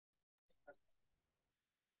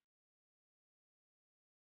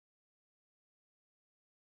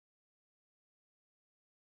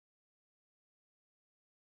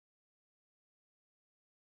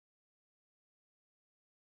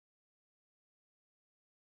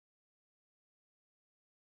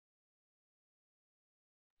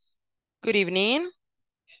Good evening.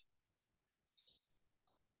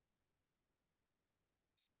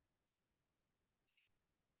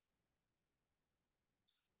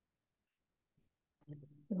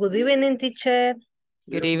 Good evening, teacher.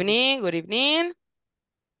 Good evening. Good evening.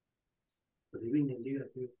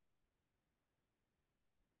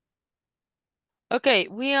 Okay,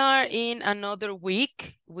 we are in another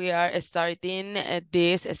week. We are starting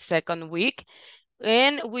this second week,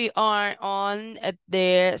 and we are on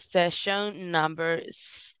the session number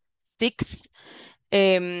 6.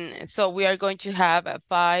 So we are going to have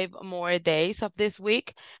 5 more days of this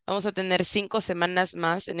week. Vamos a tener 5 semanas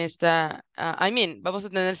más en esta, vamos a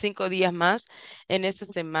tener 5 días más en esta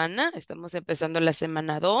semana. Estamos empezando la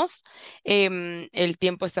semana 2. El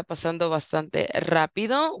tiempo está pasando bastante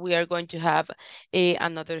rápido. We are going to have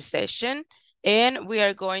another session. And we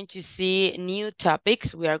are going to see new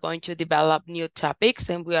topics. We are going to develop new topics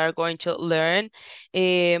and we are going to learn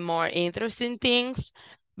more interesting things.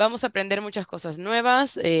 Vamos a aprender muchas cosas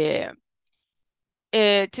nuevas. Today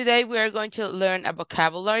we are going to learn a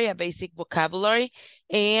vocabulary, a basic vocabulary.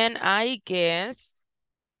 And I guess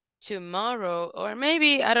tomorrow, or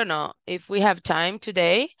maybe, I don't know, if we have time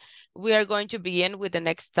today, we are going to begin with the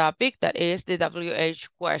next topic, that is the WH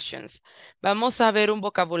questions. Vamos a ver un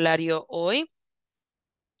vocabulario hoy.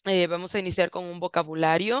 Vamos a iniciar con un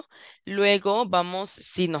vocabulario. Luego vamos,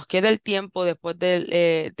 si nos queda el tiempo después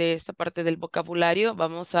de esta parte del vocabulario,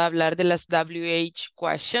 vamos a hablar de las WH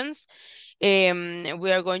questions.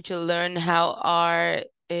 We are going to learn how are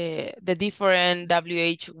the different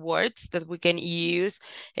WH words that we can use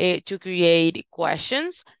to create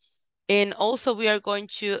questions. And also we are going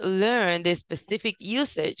to learn the specific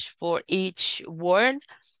usage for each word.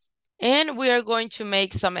 And we are going to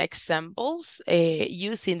make some examples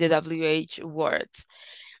using the WH words.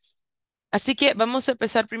 Así que vamos a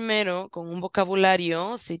empezar primero con un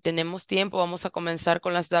vocabulario. Si tenemos tiempo, vamos a comenzar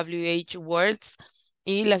con las WH words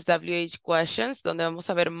y las WH questions, donde vamos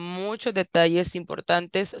a ver muchos detalles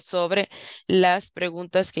importantes sobre las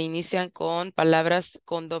preguntas que inician con palabras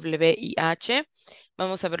con W y H.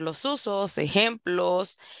 Vamos a ver los usos,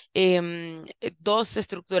 ejemplos, 2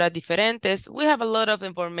 estructuras diferentes. We have a lot of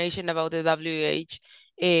information about the WH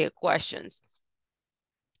questions.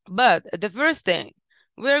 But the first thing,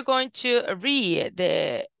 we're going to read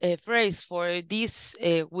the phrase for this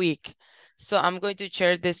week. So I'm going to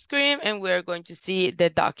share the screen and we're going to see the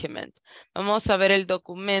document. Vamos a ver el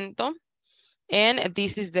documento. And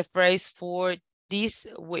this is the phrase for this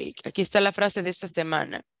week. Aquí está la frase de esta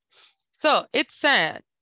semana. So it said,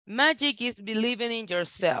 magic is believing in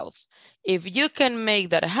yourself. If you can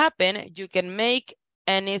make that happen, you can make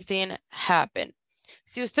anything happen.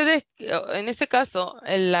 Si ustedes, en este caso,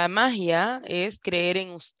 la magia es creer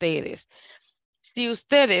en ustedes. Si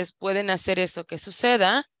ustedes pueden hacer eso que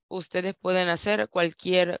suceda, ustedes pueden hacer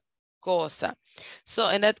cualquier cosa.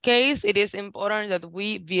 So in that case, it is important that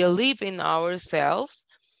we believe in ourselves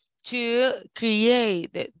to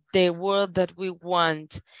create the world that we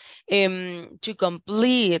want, to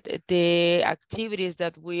complete the activities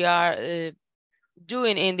that we are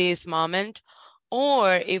doing in this moment,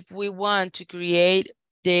 or if we want to create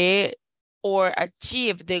or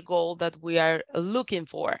achieve the goal that we are looking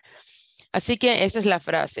for. Así que esa es la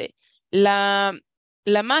frase. La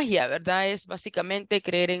magia, ¿verdad? Es básicamente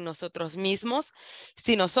creer en nosotros mismos.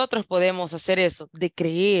 Si nosotros podemos hacer eso, de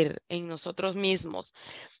creer en nosotros mismos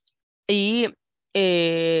y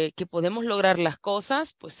que podemos lograr las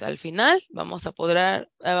cosas, pues al final vamos a poder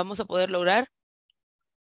lograr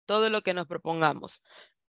todo lo que nos propongamos.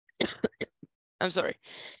 I'm sorry.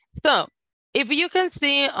 So, if you can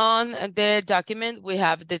see on the document, we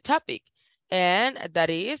have the topic, and that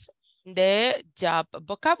is the job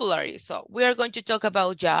vocabulary. So we are going to talk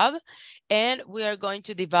about job, and we are going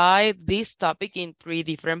to divide this topic in 3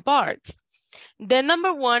 different parts. The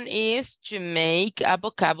number 1 is to make a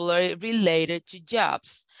vocabulary related to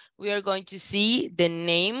jobs. We are going to see the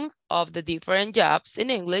name of the different jobs in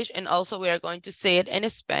English, and also we are going to say it in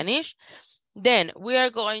Spanish. Then we are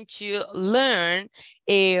going to learn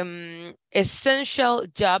essential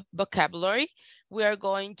job vocabulary. We are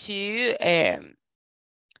going to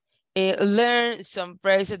learn some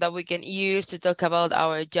phrases that we can use to talk about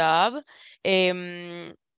our job,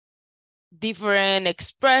 different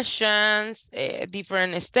expressions,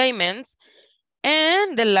 different statements.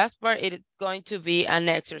 And the last part is going to be an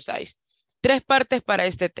exercise. 3 partes para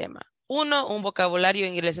este tema. 1, un vocabulario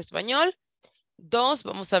inglés-español. 2,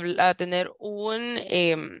 vamos a tener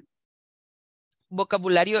un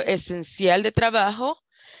vocabulario esencial de trabajo,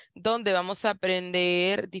 donde vamos a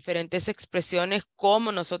aprender diferentes expresiones,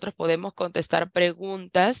 cómo nosotros podemos contestar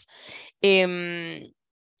preguntas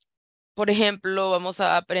Por ejemplo, vamos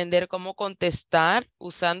a aprender cómo contestar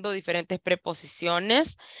usando diferentes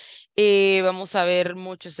preposiciones. Vamos a ver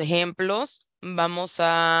muchos ejemplos. Vamos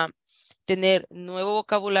a tener nuevo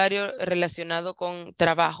vocabulario relacionado con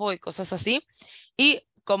trabajo y cosas así. Y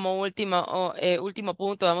como último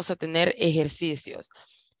punto, vamos a tener ejercicios.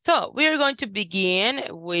 So, we are going to begin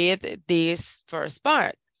with this first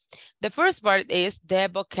part. The first part is the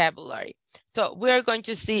vocabulary. So, we are going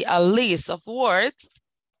to see a list of words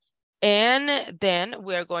and then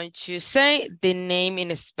we're going to say the name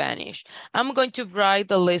in Spanish. I'm going to write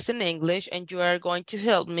the list in English and you are going to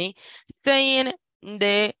help me saying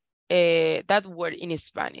that word in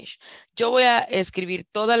Spanish. Yo voy a escribir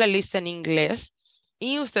toda la lista en inglés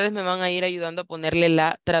y ustedes me van a ir ayudando a ponerle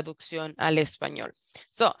la traducción al español.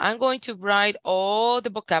 So I'm going to write all the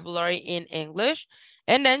vocabulary in English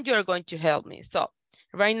and then you're going to help me. So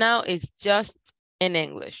right now it's just in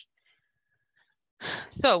English.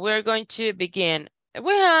 So we're going to begin.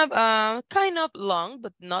 We have a kind of long,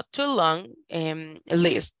 but not too long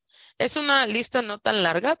list. Es una lista no tan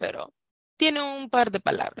larga, pero tiene un par de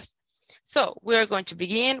palabras. So we're going to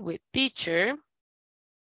begin with teacher,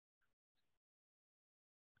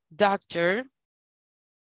 doctor,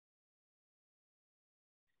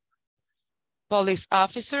 police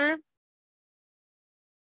officer.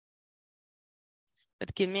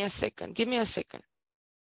 But give me a second, give me a second.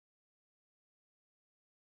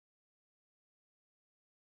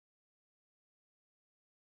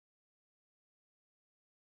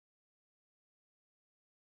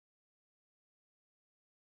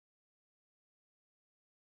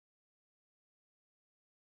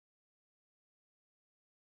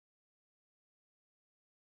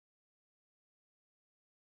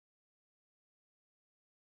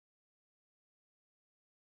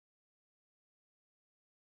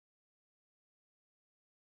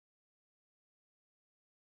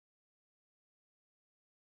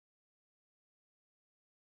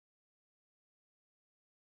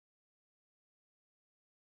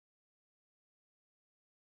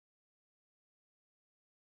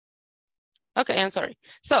 Okay, I'm sorry.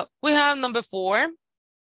 So we have number 4,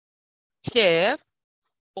 chef,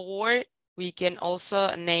 or we can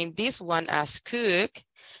also name this one as cook.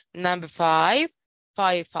 Number 5,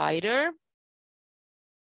 firefighter.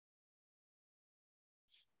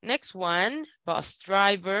 Next one, bus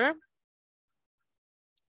driver,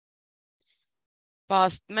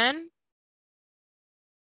 postman,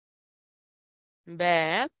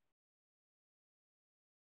 vet,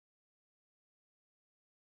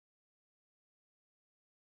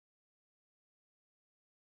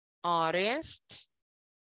 artist,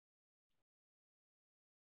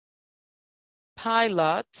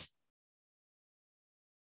 pilot,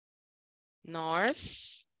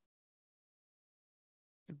 nurse,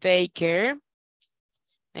 baker.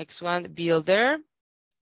 Next one, builder,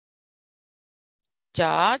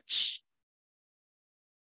 judge,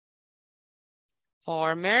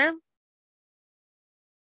 farmer,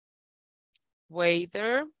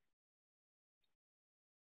 waiter,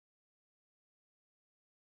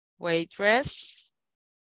 waitress,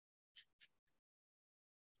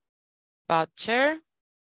 butcher,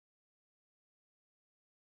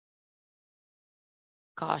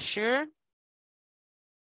 cashier,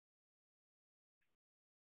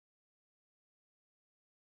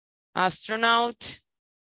 astronaut,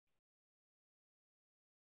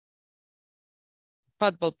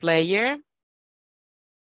 football player,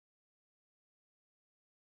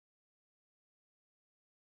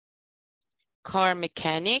 car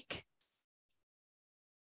mechanic,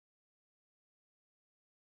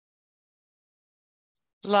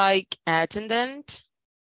 flight attendant,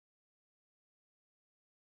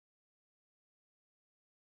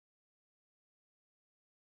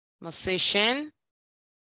 musician,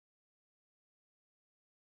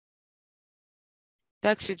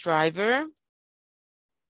 taxi driver,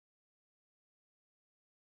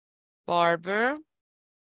 barber,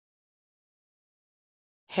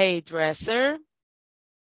 hairdresser,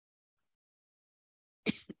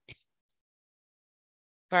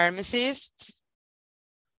 pharmacist,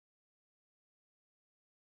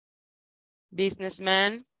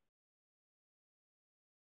 businessman,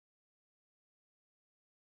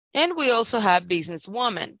 and we also have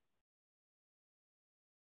businesswoman.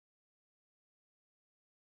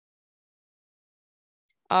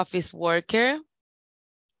 Office worker,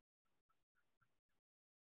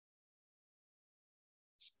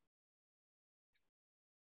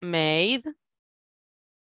 maid,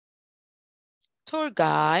 tour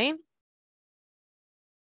guide,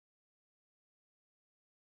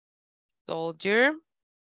 soldier,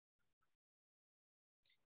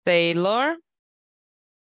 sailor,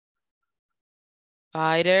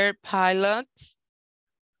 Fighter, pilot.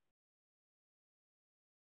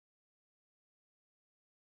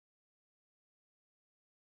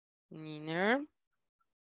 Miner.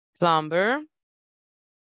 Plumber.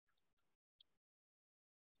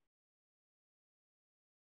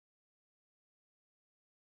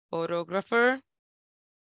 Photographer.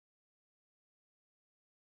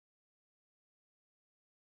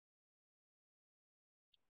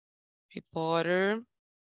 Reporter.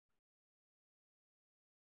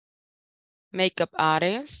 Makeup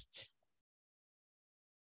artist.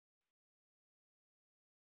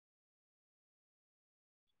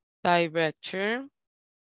 Director.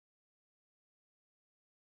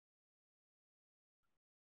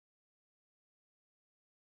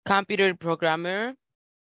 Computer programmer.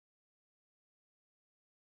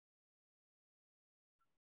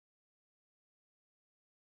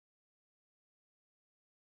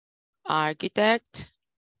 Architect.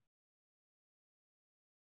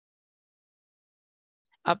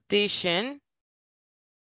 Optician.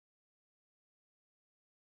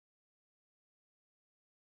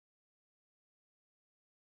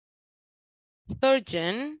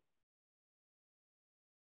 Surgeon.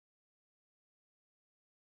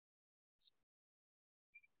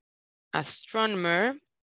 Astronomer.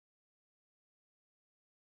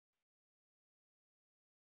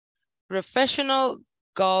 Professional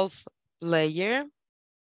golf player.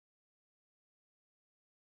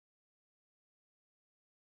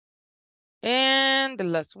 And the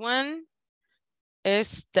last one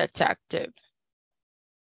is detective.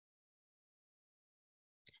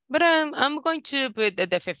 But I'm going to put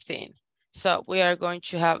the 15. So we are going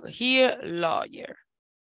to have here lawyer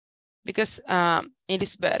because it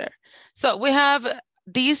is better. So we have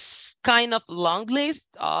this kind of long list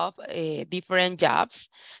of different jobs.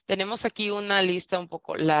 Tenemos aquí una lista un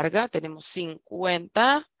poco larga. Tenemos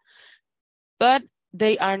 50. But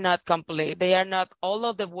they are not complete. They are not all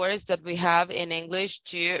of the words that we have in English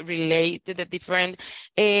to relate to the different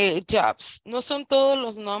jobs. No son todos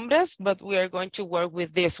los nombres, but we are going to work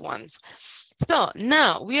with these ones. So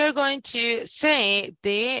now we are going to say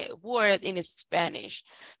the word in Spanish.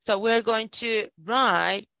 So we're going to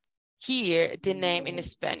write here the name in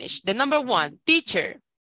Spanish. The number one, teacher.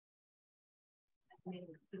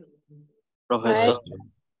 Profesor.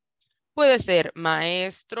 Puede ser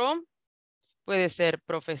maestro. Puede ser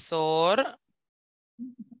profesor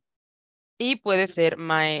y puede ser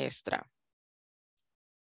maestra.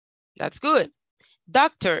 That's good.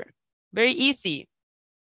 Doctor, very easy.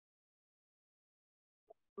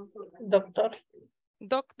 Doctor.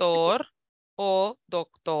 Doctor o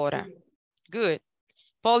doctora. Good.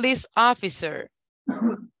 Police officer.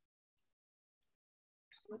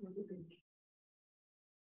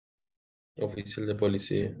 Oficial de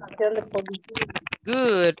policía. Oficial de policía.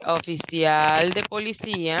 Good. Oficial de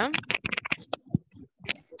policía.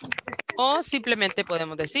 O simplemente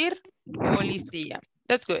podemos decir policía.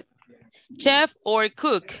 That's good. Chef or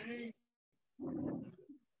cook.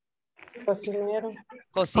 Cocinero.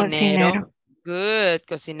 Cocinero. Good.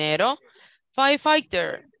 Cocinero.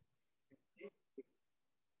 Firefighter.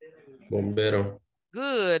 Bombero.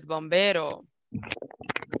 Good. Bombero.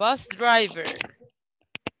 Bus driver.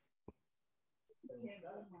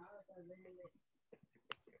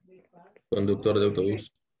 Conductor de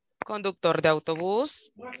autobús. Conductor de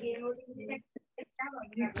autobús.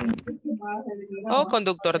 O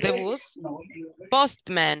conductor de bus.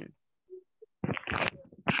 Postman.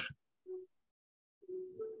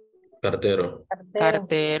 Cartero.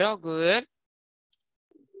 Cartero, good.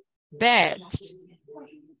 Vet.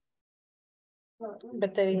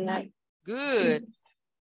 Veterinario. Good.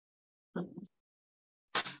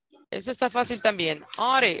 Ese está fácil también.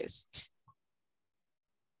 Artist.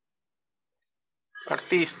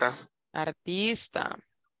 Artista. Artista.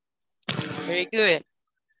 Very good.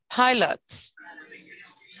 Pilot.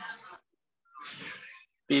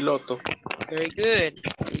 Piloto. Very good.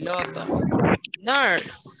 Piloto.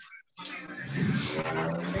 Nurse.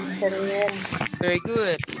 Enfermero. Very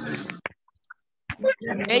good.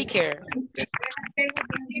 Baker.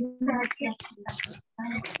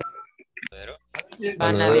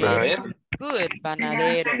 Panadero. Good.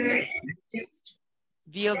 Panadero.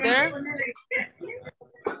 Builder.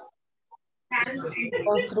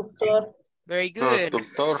 Constructor. Very good.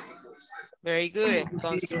 Constructor. Very good.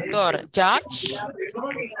 Constructor. Judge.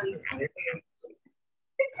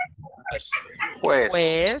 Juez.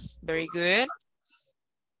 Juez. Very good.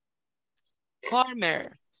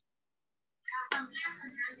 Farmer.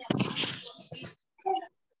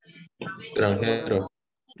 Granjero.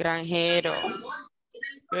 Granjero.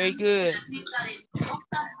 Very good.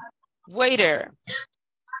 Waiter.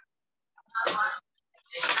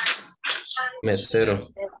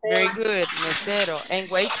 Mesero. Very good. Mesero. And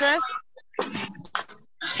waitress?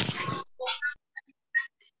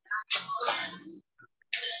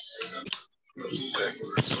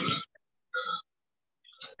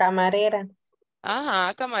 Camarera.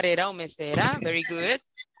 Ajá, camarera o mesera. Very good.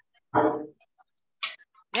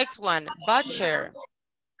 Next one, butcher.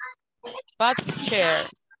 Butcher.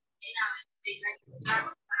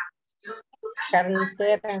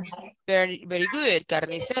 Carnicera. Very good.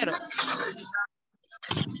 Carnicero.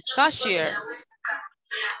 Cashier.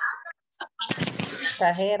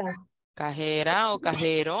 Cajera. Cajera o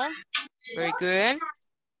cajero. Very good.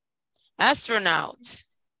 Astronaut.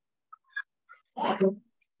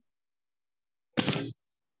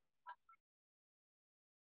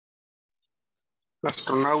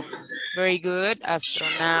 Astronauta. Very good.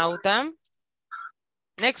 Astronauta.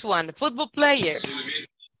 Next one, football player.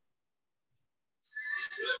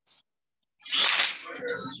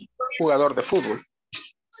 Jugador de fútbol.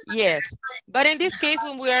 Yes, but in this case,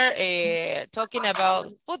 when we are talking about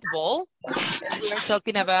football, we are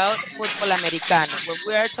talking about football americano. When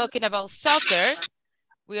we are talking about soccer,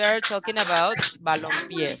 we are talking about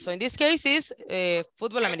balompié. So in this case, is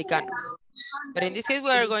fútbol americano. But in this case, we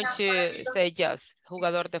are going to say just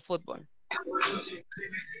jugador de fútbol.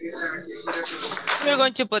 We're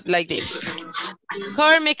going to put like this.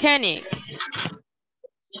 Car mechanic.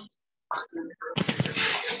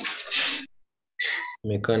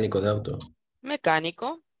 Mecánico de auto.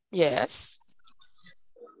 Mecánico, yes.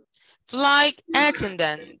 Flight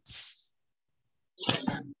attendant.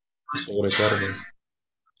 Sobrecargo.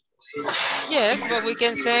 Yes, but we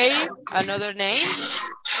can say another name.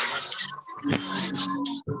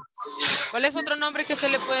 ¿Cuál es otro nombre que se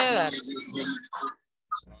le puede dar?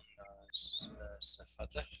 Las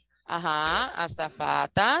azafatas. Ajá,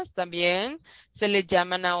 azafatas también se le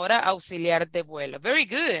llaman ahora auxiliar de vuelo. Very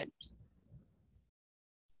good.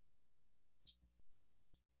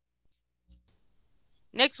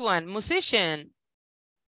 Next one, musician.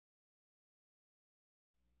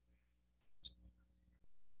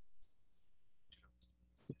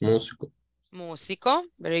 Músico. Músico,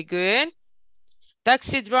 very good.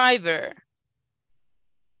 Taxi driver.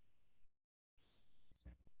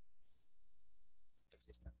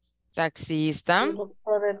 Taxista.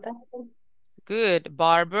 Doctor de taxi. Good.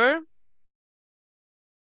 Barber.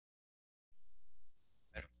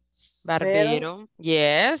 Barbero.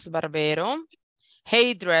 Yes, barbero.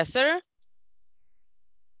 Hairdresser.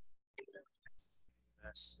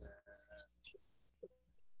 Las,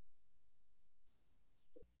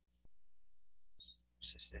 no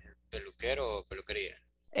sé si es peluquero o peluquería.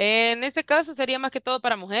 En este caso sería más que todo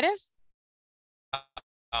para mujeres.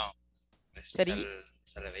 Ah, Sería-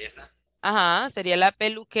 sal de belleza. Ajá, sería la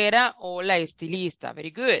peluquera o la estilista.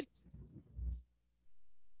 Very good.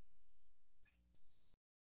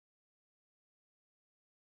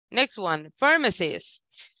 Next one, pharmacist.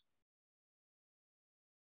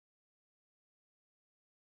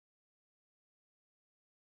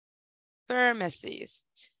 Pharmacist.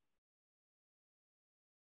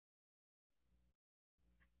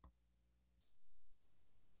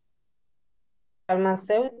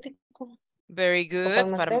 Farmacéutico. Very O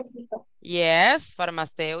good. farmacéutico. Yes,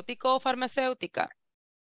 farmacéutico o farmacéutica.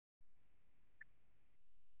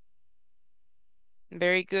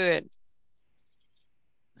 Very good.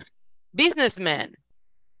 Businessman.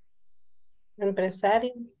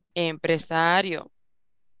 Empresario. Empresario.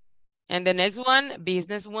 And the next one,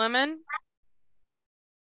 businesswoman.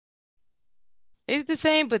 It's the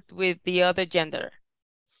same, but with the other gender.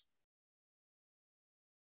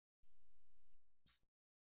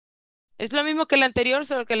 Es lo mismo que el anterior,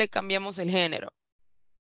 solo que le cambiamos el género.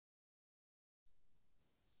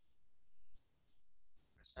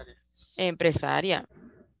 Empresaria. Empresaria.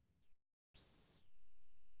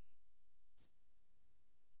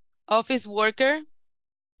 Office worker.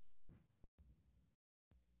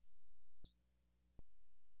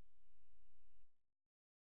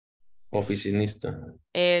 Oficinista.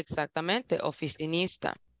 Exactamente,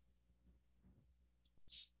 oficinista.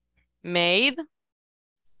 Maid.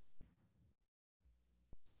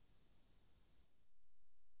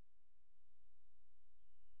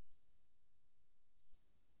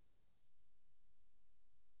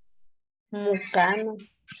 Mucano.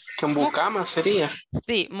 Que en Bucama sería.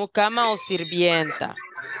 Sí, mucama o sirvienta.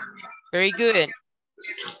 Very good.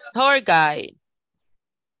 Tour guide.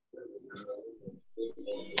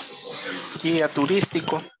 Guía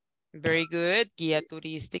turístico. Very good. Guía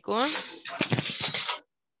turístico.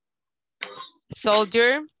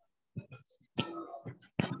 Soldier.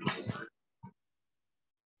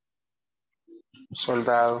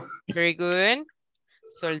 Soldado. Very good.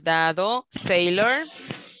 Soldado, sailor.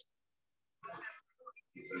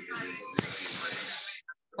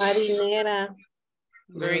 Marinera.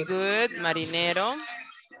 Very good. Marinero.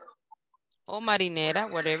 O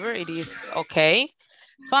marinera, whatever it is, okay.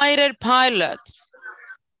 Fighter pilots.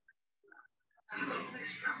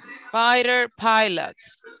 Fighter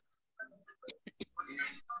pilots.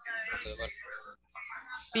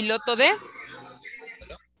 Piloto de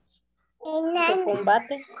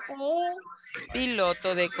combate.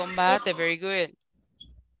 piloto de combate, very good.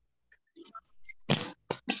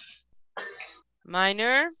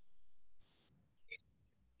 Miner.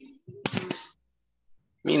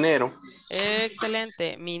 Minero.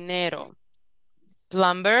 Excelente. Minero.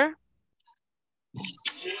 Plumber.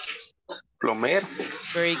 Plomero.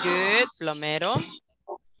 Very good. Plomero.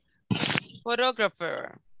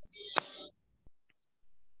 Photographer.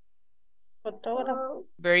 Fotógrafo.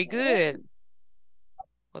 Very good.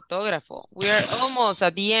 Fotógrafo. We are almost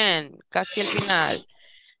at the end. Casi al final.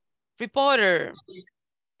 Reporter.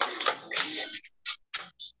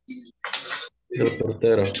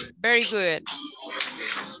 Reportero. Very good.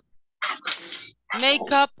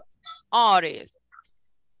 Makeup artist.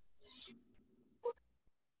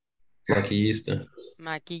 Maquillista.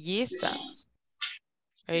 Maquillista.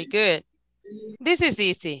 Very good. This is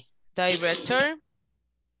easy. Director.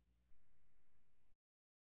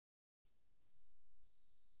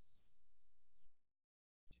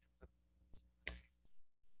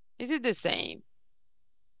 Is it the same?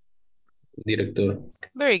 Director.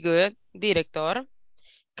 Very good. Director.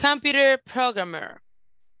 Computer programmer.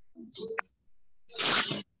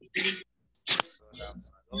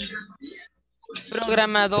 Programador.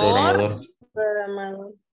 Programador.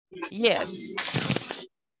 Programador. Yes.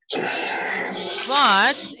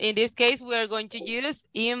 But in this case, we are going to use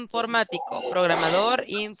informático. Programador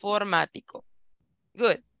informático.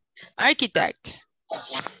 Good. Architect.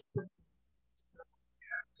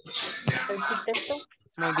 Arquitecto.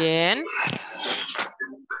 Muy bien.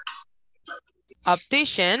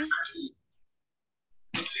 Optician.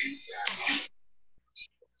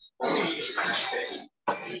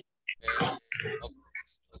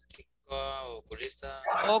 Oculista.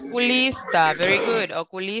 Oculista. Very good.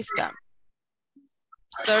 Oculista.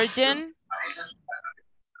 Surgeon.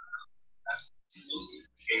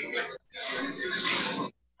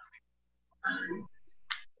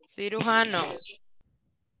 Cirujano.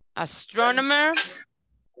 Astronomer.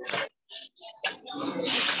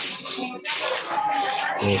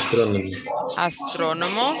 Astrónomo.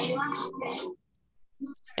 Astrónomo.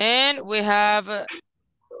 And we have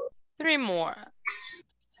 3 more.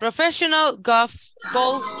 Professional golf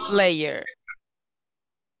player.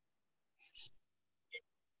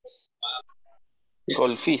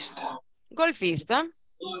 Golfista. Golfista.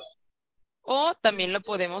 O también lo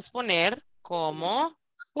podemos poner como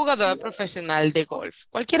jugador profesional de golf.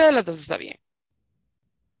 Cualquiera de las dos está bien.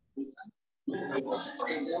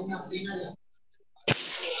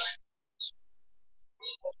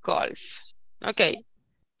 Golf. Okay.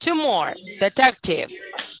 2 more. Detective.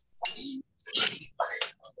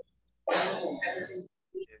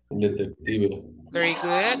 Detective. Very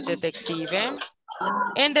good. Detective.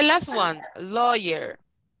 And the last one, lawyer.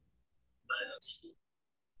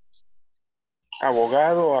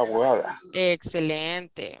 Abogado o abogada.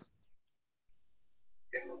 Excelente.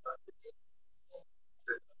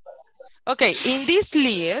 Okay, in this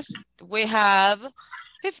list, we have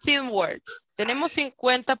 15 words. Tenemos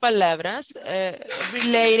 50 palabras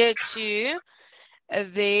related to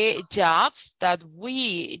the jobs that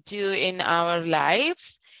we do in our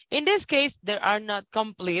lives. In this case, they are not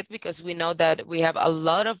complete because we know that we have a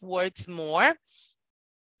lot of words more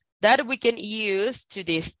that we can use to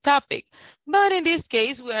this topic. But in this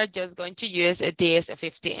case, we are just going to use this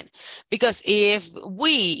 15. Because if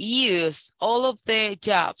we use all of the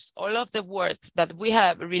jobs, all of the words that we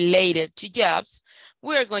have related to jobs,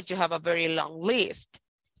 we are going to have a very long list.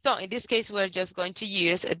 So in this case, we're just going to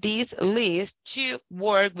use this list to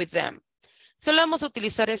work with them. Solo vamos a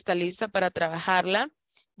utilizar esta lista para trabajarla,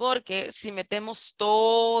 porque si metemos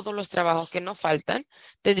todos los trabajos que nos faltan,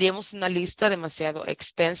 tendríamos una lista demasiado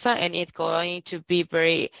extensa and it's going to be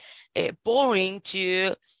very boring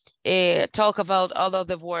to talk about all of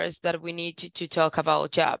the words that we need to talk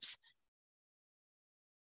about jobs.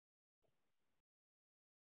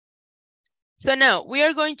 So now we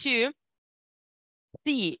are going to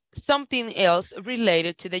see something else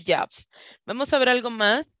related to the jobs. Vamos a ver algo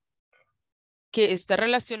más que está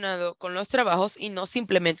relacionado con los trabajos y no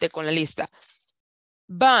simplemente con la lista.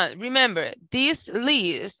 But remember, this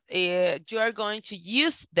list, you are going to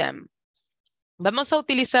use them. Vamos a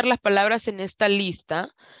utilizar las palabras en esta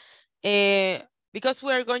lista because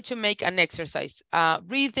we are going to make an exercise, a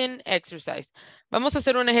reading exercise. Vamos a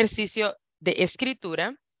hacer un ejercicio de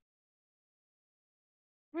escritura.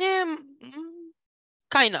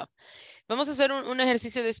 Kind of. Vamos a hacer un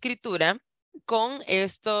ejercicio de escritura con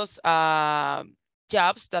estos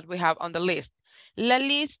jobs that we have on the list. La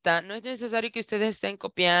lista, no es necesario que ustedes estén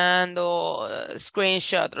copiando,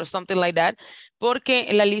 screenshot or something like that,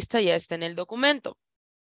 porque la lista ya está en el documento.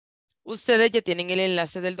 Ustedes ya tienen el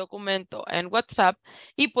enlace del documento en WhatsApp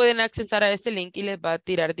y pueden accesar a ese link y les va a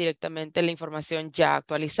tirar directamente la información ya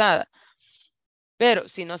actualizada. Pero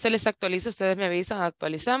si no se les actualiza, ustedes me avisan,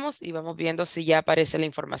 actualizamos y vamos viendo si ya aparece la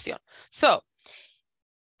información. So,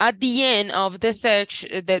 at the end of the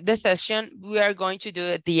session, we are going to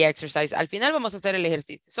do the exercise. Al final vamos a hacer el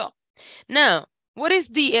ejercicio. So, now, what is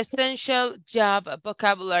the essential job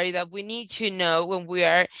vocabulary that we need to know when we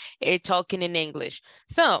are talking in English?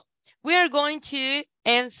 So, we are going to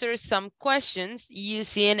answer some questions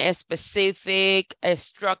using specific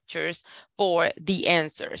structures for the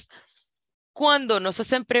answers. Cuando nos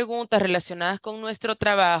hacen preguntas relacionadas con nuestro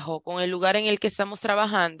trabajo, con el lugar en el que estamos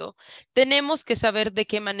trabajando, tenemos que saber de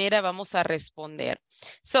qué manera vamos a responder.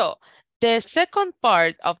 So, the second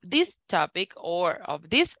part of this topic or of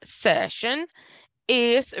this session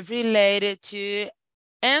is related to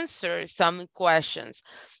answer some questions.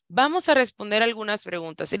 Vamos a responder algunas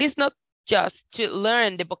preguntas. It is not just to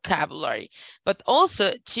learn the vocabulary, but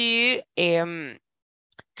also to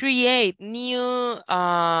create new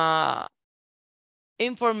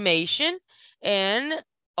information and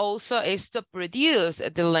also is to produce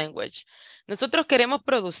the language. Nosotros queremos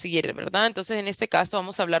producir, ¿verdad? Entonces, en este caso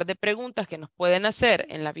vamos a hablar de preguntas que nos pueden hacer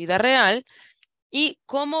en la vida real y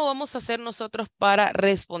cómo vamos a hacer nosotros para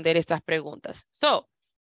responder estas preguntas. So,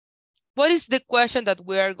 what is the question that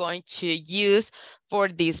we are going to use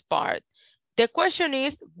for this part? The question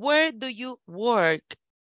is, where do you work?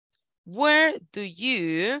 Where do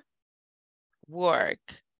you work?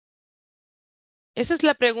 Esa es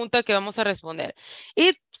la pregunta que vamos a responder.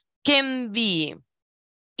 It can be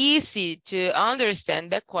easy to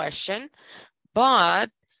understand the question,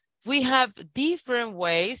 but we have different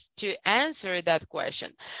ways to answer that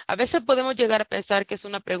question. A veces podemos llegar a pensar que es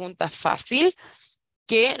una pregunta fácil,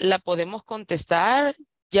 que la podemos contestar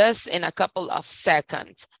just in a couple of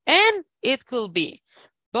seconds. And it could be,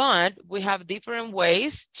 but we have different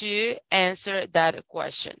ways to answer that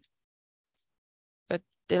question. But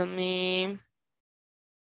tell me...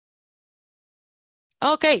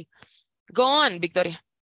 Okay, go on, Victoria.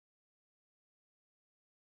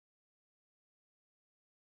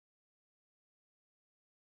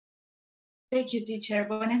 Thank you, teacher.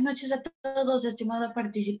 Buenas noches a todos, estimados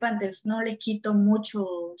participantes. No les quito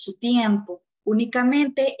mucho su tiempo.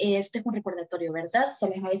 Únicamente este es un recordatorio, ¿verdad? Se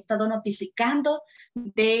les ha estado notificando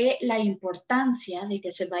de la importancia de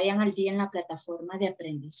que se vayan al día en la plataforma de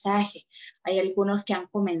aprendizaje. Hay algunos que han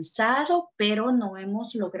comenzado, pero no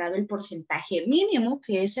hemos logrado el porcentaje mínimo,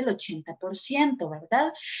 que es el 80%,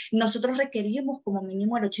 ¿verdad? Nosotros requerimos como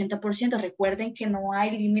mínimo el 80%. Recuerden que no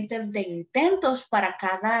hay límites de intentos para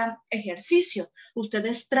cada ejercicio.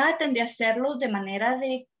 Ustedes traten de hacerlos de manera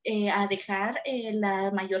de a dejar la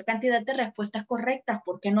mayor cantidad de respuestas correctas,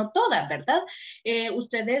 porque no todas, ¿verdad?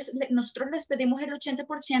 Nosotros les pedimos el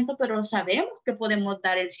 80%, pero sabemos que podemos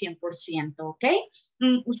dar el 100%, ¿ok?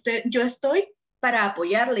 Yo estoy para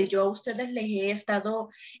apoyarles, yo a ustedes les he estado,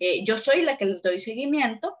 yo soy la que les doy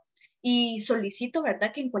seguimiento, y solicito,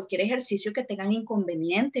 ¿verdad?, que en cualquier ejercicio que tengan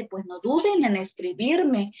inconveniente, pues no duden en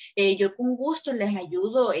escribirme. Yo con gusto les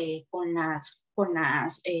ayudo con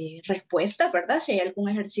las respuestas, ¿verdad? Si hay algún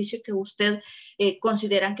ejercicio que usted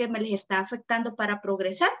consideran que me les está afectando para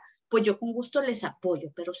progresar, pues yo con gusto les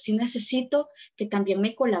apoyo, pero sí necesito que también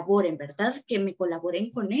me colaboren, ¿verdad? Que me colaboren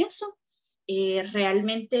con eso.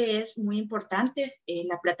 Realmente es muy importante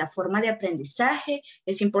la plataforma de aprendizaje,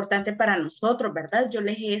 es importante para nosotros, ¿verdad? Yo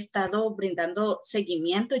les he estado brindando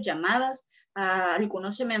seguimiento, llamadas,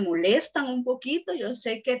 algunos se me molestan un poquito, yo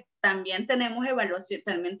sé que también tenemos evaluación,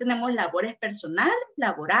 también tenemos labores personales,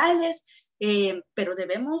 laborales, pero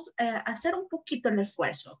debemos hacer un poquito el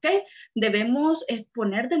esfuerzo, ¿ok? Debemos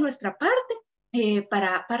poner de nuestra parte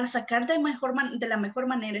para sacar de la mejor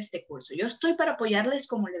manera este curso. Yo estoy para apoyarles,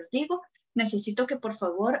 como les digo, necesito que por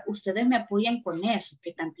favor ustedes me apoyen con eso,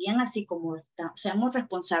 que también así como seamos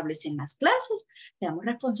responsables en las clases, seamos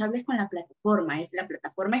responsables con la plataforma. La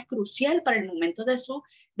plataforma es crucial para el momento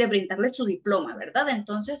de brindarles su diploma, ¿verdad?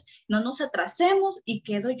 Entonces, no nos atrasemos y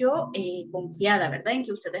quedo yo confiada, ¿verdad? En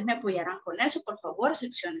que ustedes me apoyarán con eso. Por favor,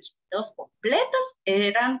 secciones 2 completas.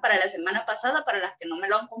 Eran para la semana pasada, para las que no me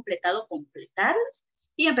lo han completado, completarlas.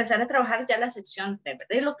 y empezar a trabajar ya la sección 3,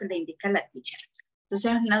 ¿verdad? Lo que le indica la teacher.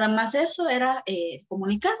 Entonces, nada más eso era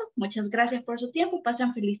comunicado. Muchas gracias por su tiempo.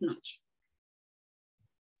 Pasen feliz noche.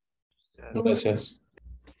 Gracias.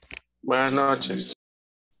 Buenas noches.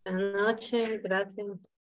 Buenas noches, gracias.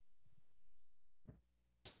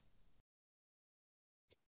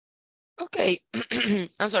 Okay,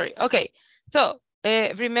 I'm sorry. Okay, so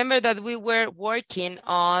remember that we were working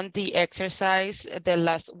on the exercise the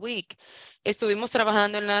last week. Estuvimos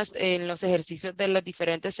trabajando en los ejercicios de las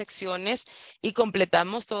diferentes secciones y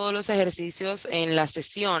completamos todos los ejercicios en la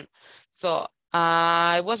sesión. So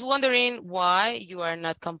I was wondering why you are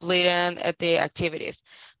not completing the activities.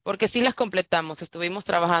 Porque sí las completamos, estuvimos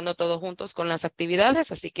trabajando todos juntos con las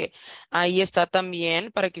actividades, así que ahí está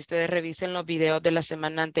también para que ustedes revisen los videos de la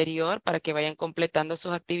semana anterior, para que vayan completando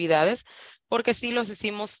sus actividades, porque sí los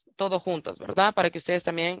hicimos todos juntos, ¿verdad? Para que ustedes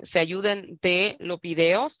también se ayuden de los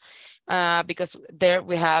videos, because there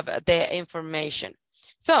we have the information.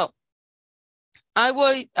 So, I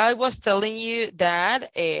was telling you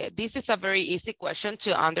that this is a very easy question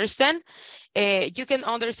to understand. You can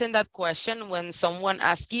understand that question when someone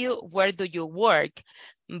asks you, where do you work?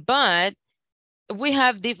 But we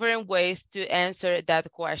have different ways to answer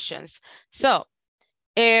that questions. So,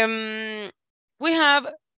 we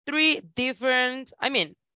have four different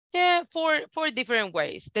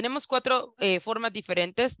ways. Tenemos 4 formas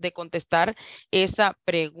diferentes de contestar esa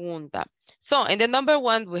pregunta. So, in the number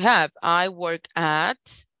 1, we have, I work at.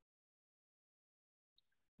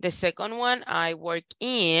 The second one, I work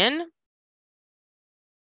in.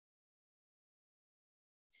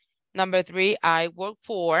 Number 3, I work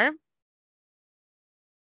for.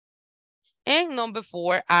 And number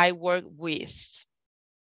 4, I work with.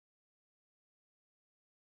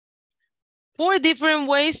 4 different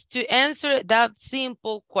ways to answer that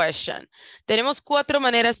simple question. Tenemos 4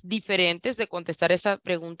 maneras diferentes de contestar esa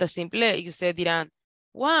pregunta simple y ustedes dirán,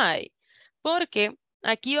 why? Porque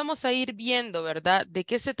aquí vamos a ir viendo, ¿verdad? De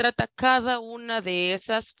qué se trata cada una de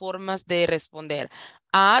esas formas de responder.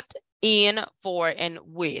 At, in, for, and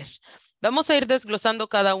with. Vamos a ir desglosando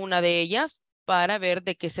cada una de ellas para ver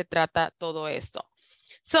de qué se trata todo esto.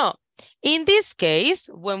 So, in this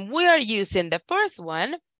case, when we are using the first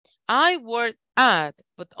one, I work at,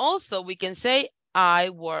 but also we can say I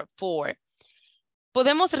work for.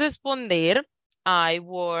 Podemos responder I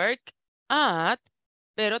work at,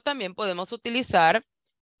 pero también podemos utilizar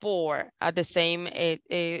for at the same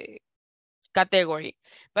category.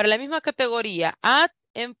 Para la misma categoría, at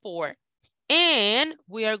and for. And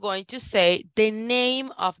we are going to say the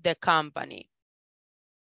name of the company.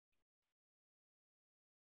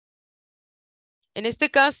 En este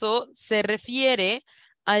caso, se refiere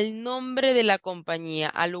al nombre de la compañía,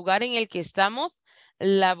 al lugar en el que estamos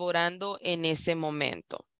laborando en ese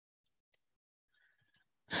momento.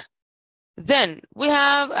 Then, we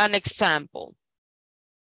have an example.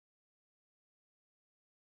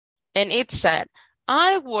 And it said,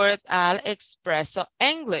 I work at Expresso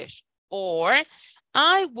English, or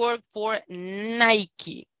I work for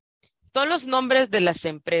Nike. Son los nombres de las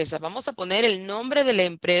empresas. Vamos a poner el nombre de la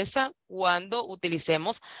empresa cuando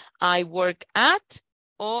utilicemos I work at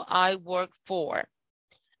o I work for.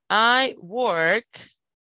 I work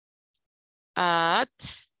at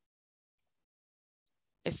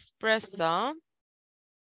Expresso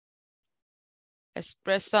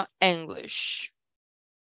English.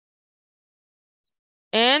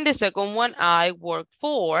 And the second one, I work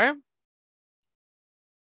for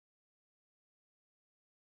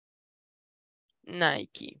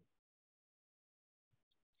Nike.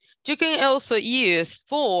 You can also use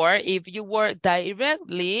for if you work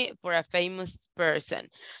directly for a famous person.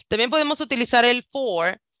 También podemos utilizar el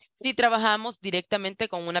for si trabajamos directamente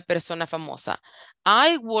con una persona famosa.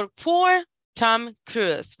 I work for Tom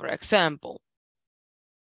Cruise, for example.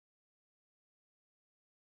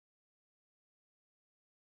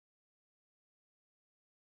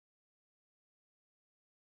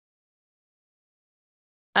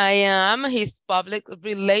 I am his public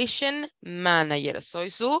relation manager. Soy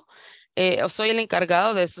soy el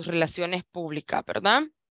encargado de sus relaciones públicas, ¿verdad?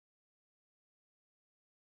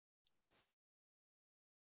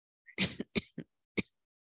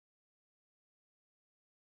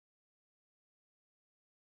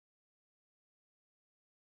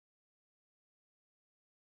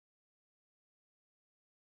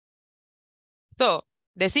 So,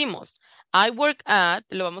 decimos, I work at,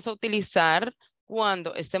 lo vamos a utilizar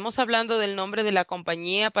cuando estemos hablando del nombre de la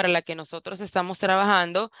compañía para la que nosotros estamos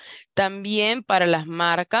trabajando, también para las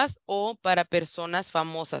marcas o para personas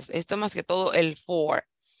famosas. Esto más que todo el for.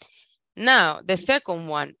 Now, the second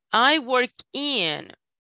one, I work in.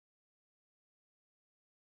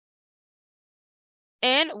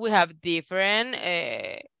 And we have different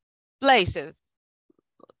places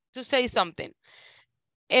to say something.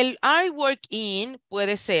 El I work in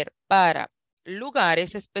puede ser para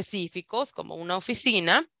lugares específicos como una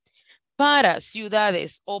oficina, para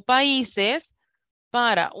ciudades o países,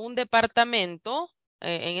 para un departamento,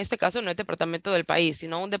 en este caso no es departamento del país,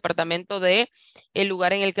 sino un departamento de el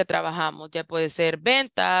lugar en el que trabajamos. Ya puede ser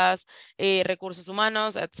ventas, recursos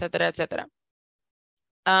humanos, etcétera, etcétera.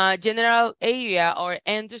 General area or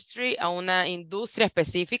industry, a una industria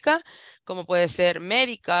específica, como puede ser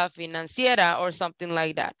médica, financiera, or something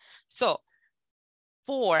like that. So,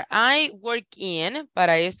 for I work in,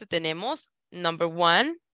 para este tenemos, number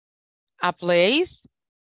 1, a place.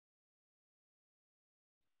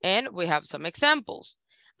 And we have some examples.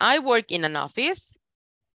 I work in an office.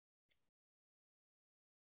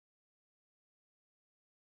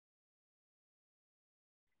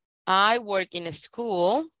 I work in a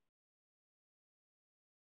school.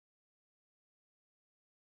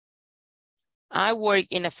 I work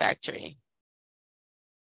in a factory.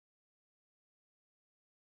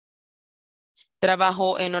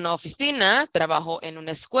 Trabajo en una oficina, trabajo en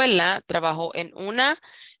una escuela, trabajo en una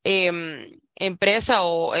empresa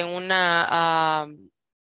o en una,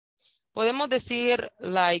 podemos decir,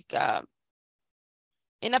 like,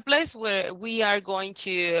 in a place where we are going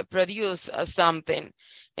to produce something,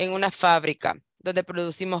 en una fábrica donde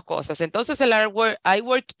producimos cosas. Entonces el I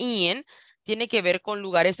work in tiene que ver con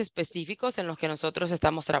lugares específicos en los que nosotros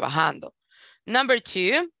estamos trabajando. Number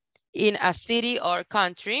 2, in a city or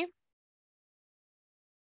country.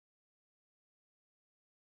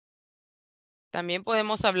 También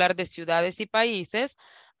podemos hablar de ciudades y países.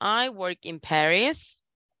 I work in Paris.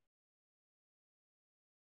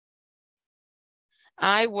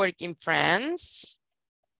 I work in France.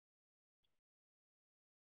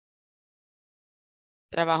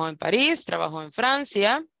 Trabajo en París, trabajo en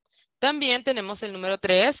Francia. También tenemos el número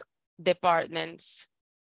 3, departments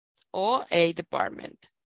o a department.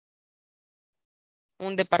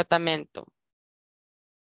 Un departamento.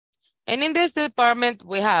 And in this department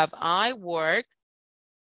we have I work.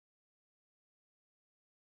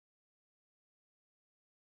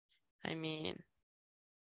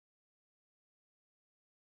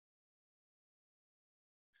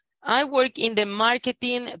 I work in the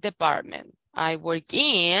marketing department. I work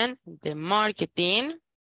in the marketing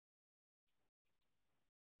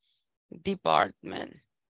department.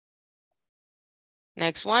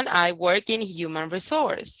 Next one, I work in human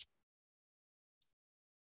resource.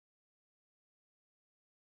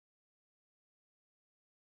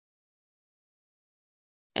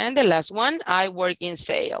 And the last one, I work in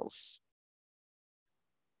sales.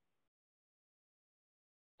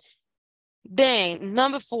 Then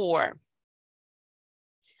number 4,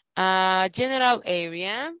 general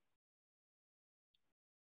area.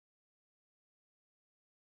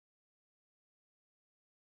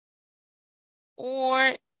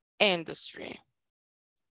 Or industry.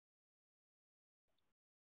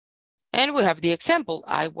 And we have the example,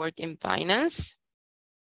 I work in finance.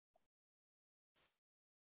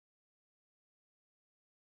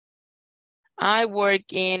 I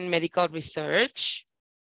work in medical research.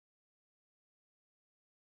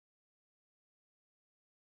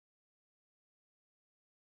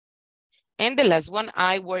 And the last one,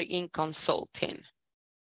 I work in consulting.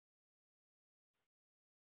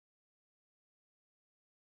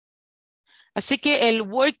 Así que el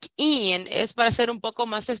work in es para ser un poco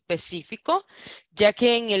más específico, ya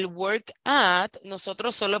que en el work at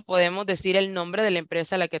nosotros solo podemos decir el nombre de la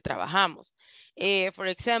empresa a la que trabajamos. For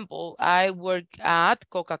example, I work at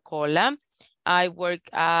Coca-Cola. I work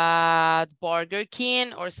at Burger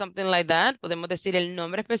King or something like that. Podemos decir el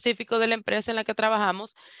nombre específico de la empresa en la que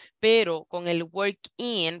trabajamos, pero con el work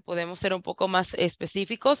in podemos ser un poco más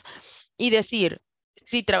específicos y decir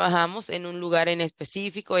si trabajamos en un lugar en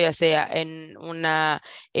específico, ya sea en una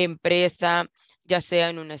empresa, ya sea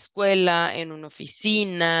en una escuela, en una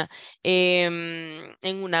oficina, en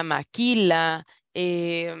una maquila,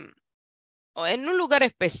 o en un lugar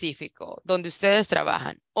específico donde ustedes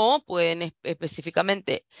trabajan. O pueden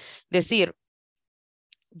específicamente decir,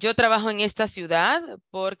 yo trabajo en esta ciudad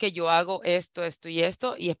porque yo hago esto, esto y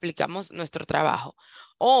esto y explicamos nuestro trabajo.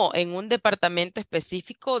 O en un departamento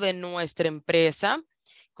específico de nuestra empresa,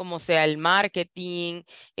 como sea el marketing,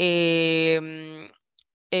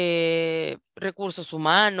 recursos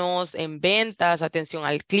humanos, en ventas, atención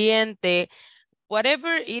al cliente,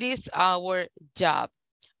 whatever it is our job.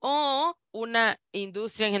 O una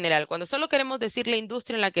industria en general. Cuando solo queremos decir la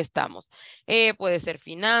industria en la que estamos. Puede ser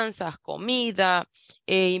finanzas, comida,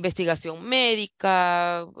 investigación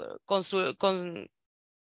médica,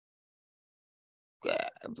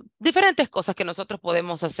 diferentes cosas que nosotros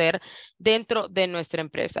podemos hacer dentro de nuestra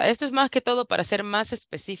empresa. Esto es más que todo para ser más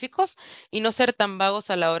específicos y no ser tan vagos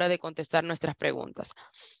a la hora de contestar nuestras preguntas.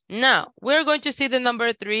 Now, we're going to see the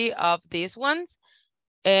number 3 of these ones,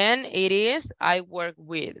 and it is I work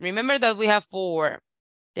with. Remember that we have 4.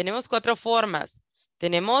 Tenemos 4 formas.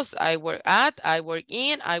 Tenemos I work at, I work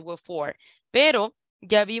in, I work for. Pero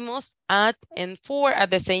ya vimos at and for at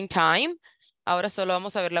the same time. Ahora solo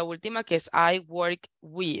vamos a ver la última, que es I work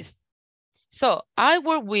with. So, I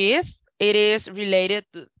work with, it is related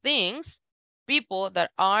to things, people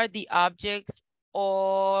that are the objects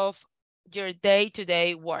of your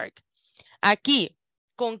day-to-day work. Aquí,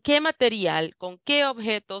 ¿con qué material, con qué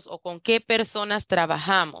objetos o con qué personas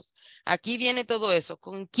trabajamos? Aquí viene todo eso.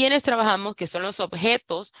 ¿Con quiénes trabajamos? Que son los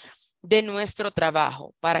objetos de nuestro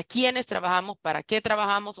trabajo. ¿Para quiénes trabajamos? ¿Para qué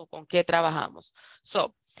trabajamos o con qué trabajamos?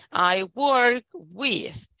 So, I work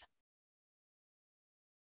with.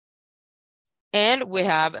 And we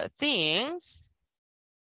have things,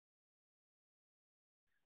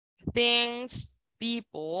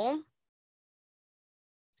 people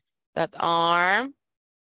that are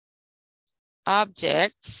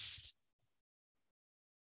objects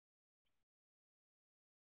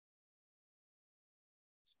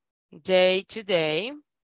day to day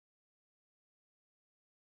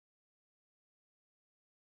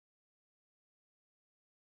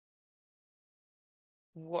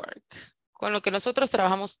work, con lo que nosotros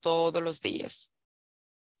trabajamos todos los días.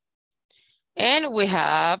 And we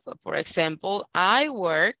have, for example, I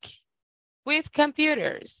work with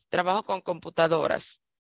computers. Trabajo con computadoras.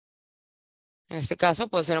 En este caso,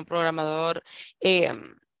 puedo ser un programador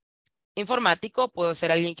informático, puedo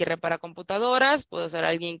ser alguien que repara computadoras, puedo ser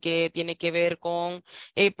alguien que tiene que ver con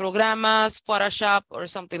programas, Photoshop, or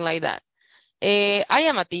something like that. I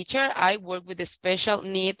am a teacher. I work with special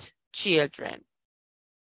needs children.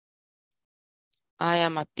 I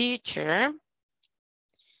am a teacher.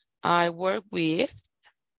 I work with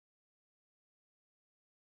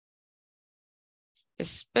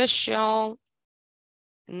special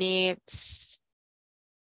needs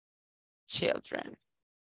children.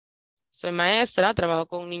 Soy maestra, trabajo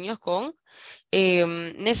con niños con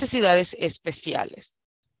necesidades especiales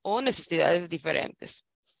o necesidades diferentes.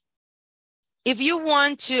 If you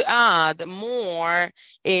want to add more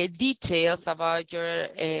details about your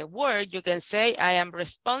work, you can say, I am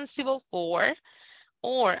responsible for,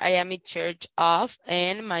 or I am in charge of,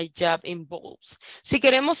 and my job involves. Si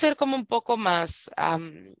queremos ser como un poco más,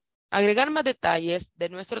 agregar más detalles de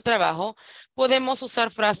nuestro trabajo, podemos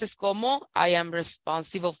usar frases como I am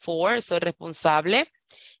responsible for, soy responsable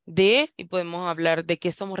de, y podemos hablar de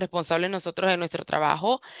que somos responsables nosotros en nuestro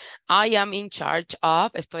trabajo. I am in charge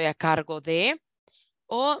of, estoy a cargo de.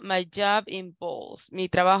 O my job involves, mi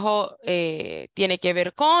trabajo tiene que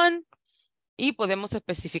ver con, y podemos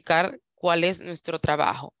especificar cuál es nuestro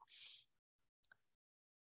trabajo.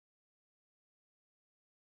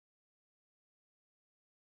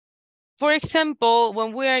 For example,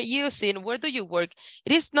 when we are using where do you work,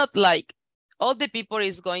 it is not like all the people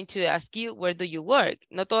is going to ask you where do you work.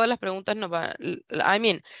 No todas las preguntas nos van,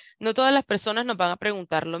 no todas las personas nos van a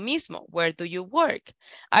preguntar lo mismo. Where do you work?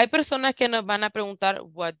 Hay personas que nos van a preguntar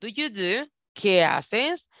what do you do? ¿Qué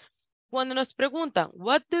haces? Cuando nos preguntan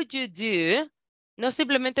what do you do? No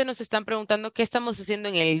simplemente nos están preguntando qué estamos haciendo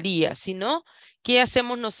en el día, sino qué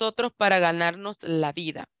hacemos nosotros para ganarnos la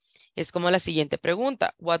vida. Es como la siguiente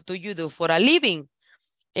pregunta. What do you do for a living?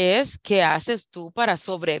 Es ¿qué haces tú para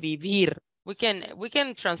sobrevivir? We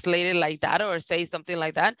can translate it like that or say something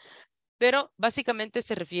like that. Pero básicamente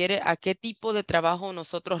se refiere a qué tipo de trabajo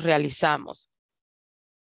nosotros realizamos.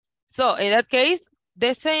 So, in that case,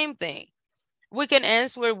 the same thing. We can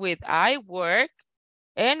answer with I work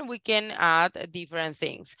and we can add different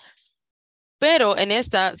things. Pero en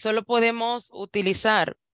esta solo podemos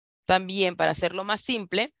utilizar también para hacerlo más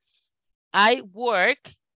simple, I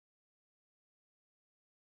work,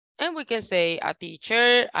 and we can say a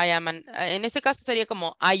teacher, I am en este caso sería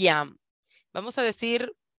como I am. Vamos a decir,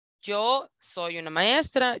 yo soy una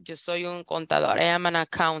maestra, yo soy un contador, I am an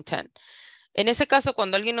accountant. En ese caso,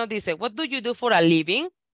 cuando alguien nos dice, what do you do for a living?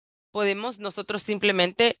 Podemos nosotros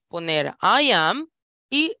simplemente poner I am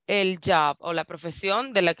y el job o la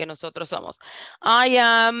profesión de la que nosotros somos. I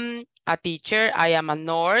am a teacher, I am a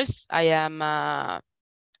nurse, I am a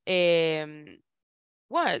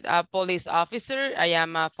police officer, I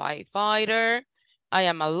am a firefighter, I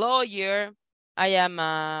am a lawyer, I am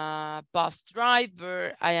a bus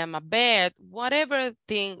driver, I am a vet, whatever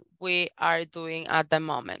thing we are doing at the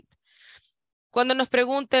moment. Cuando nos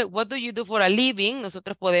pregunte, what do you do for a living?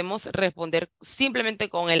 Nosotros podemos responder simplemente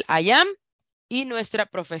con el I am y nuestra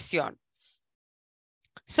profesión.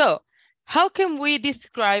 So, how can we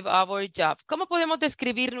describe our job? ¿Cómo podemos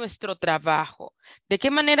describir nuestro trabajo? ¿De qué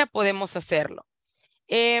manera podemos hacerlo?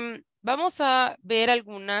 Vamos a ver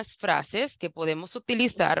algunas frases que podemos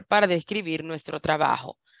utilizar para describir nuestro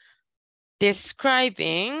trabajo.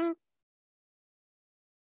 Describing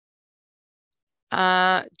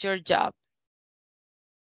your job.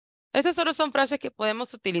 Estas solo son frases que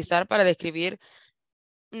podemos utilizar para describir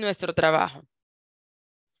nuestro trabajo.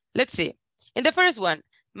 Let's see. In the first one,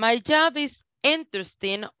 my job is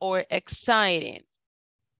interesting or exciting.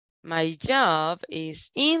 My job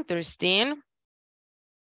is interesting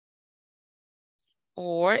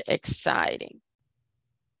or exciting.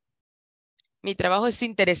 Mi trabajo es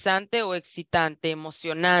interesante o excitante,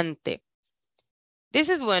 emocionante. This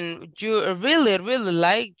is when you really, really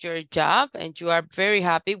like your job and you are very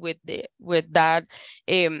happy with that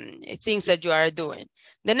things that you are doing.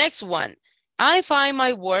 The next one, I find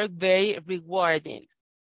my work very rewarding.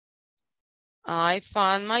 I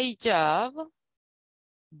find my job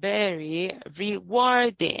very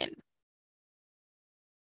rewarding.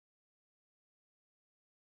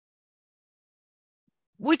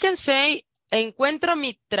 We can say, encuentro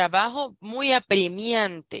mi trabajo muy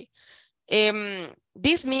apremiante.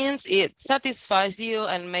 This means it satisfies you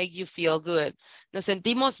and makes you feel good. Nos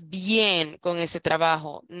sentimos bien con ese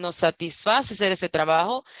trabajo. Nos satisface hacer ese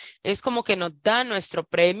trabajo. Es como que nos da nuestro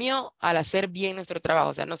premio al hacer bien nuestro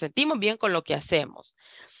trabajo. O sea, nos sentimos bien con lo que hacemos.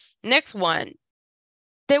 Next one.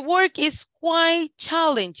 The work is quite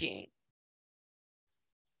challenging.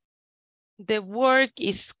 The work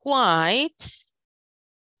is quite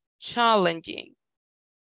challenging.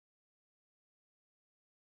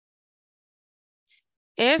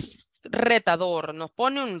 Es retador, nos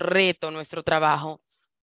pone un reto nuestro trabajo.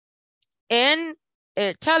 And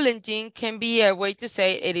challenging can be a way to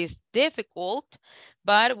say it is difficult,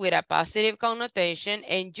 but with a positive connotation,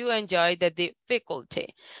 and you enjoy the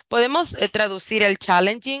difficulty. Podemos traducir el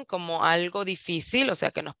challenging como algo difícil, o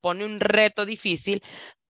sea que nos pone un reto difícil,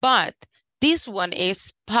 but this one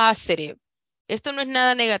is positive. Esto no es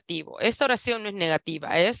nada negativo. Esta oración no es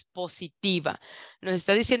negativa, es positiva. Nos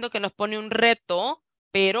está diciendo que nos pone un reto,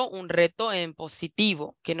 pero un reto en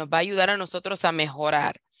positivo, que nos va a ayudar a nosotros a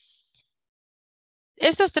mejorar.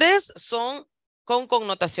 Estas tres son con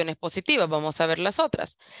connotaciones positivas. Vamos a ver las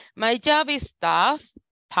otras. My job is tough,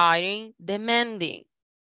 tiring, demanding.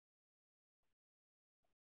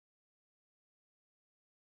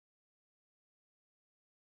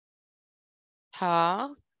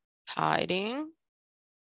 Tough, tiring,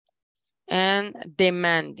 and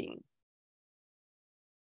demanding.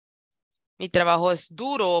 Mi trabajo es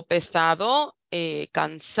duro, pesado,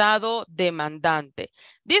 cansado, demandante.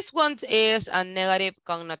 This one is a negative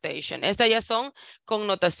connotation. Estas ya son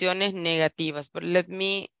connotaciones negativas. But let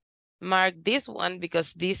me mark this one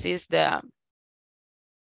because this is the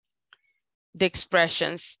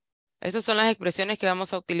expressions. Estas son las expresiones que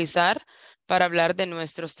vamos a utilizar para hablar de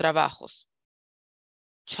nuestros trabajos.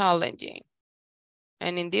 Challenging.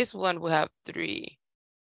 And in this one we have 3.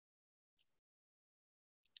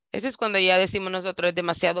 Ese es cuando ya decimos nosotros es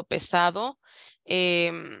demasiado pesado,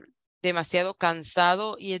 demasiado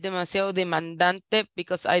cansado y es demasiado demandante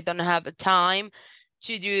because I don't have time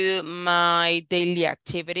to do my daily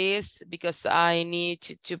activities because I need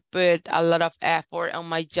to put a lot of effort on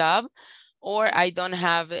my job or I don't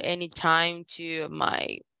have any time to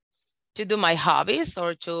do my hobbies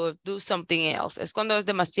or to do something else. Es cuando es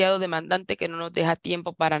demasiado demandante que no nos deja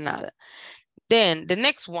tiempo para nada. Then the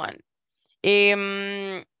next one.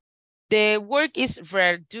 The work is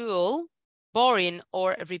dull, boring,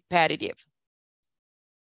 or repetitive.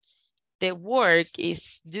 The work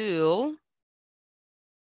is dull,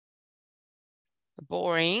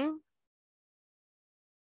 boring,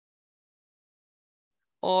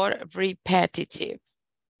 or repetitive.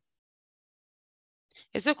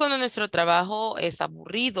 Eso es cuando nuestro trabajo es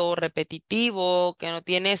aburrido, repetitivo, que no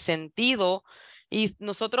tiene sentido y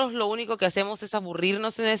nosotros lo único que hacemos es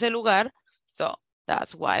aburrirnos en ese lugar. So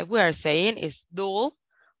that's why we are saying it's dull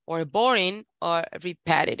or boring or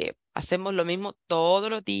repetitive. Hacemos lo mismo todos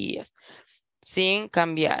los días sin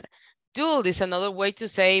cambiar. Dull is another way to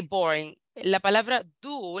say boring. La palabra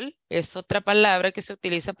dull es otra palabra que se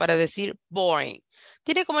utiliza para decir boring.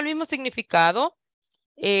 Tiene como el mismo significado,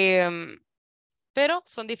 pero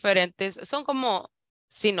son diferentes. Son como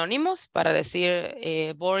sinónimos para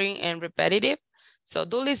decir boring and repetitive. So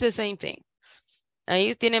dull is the same thing.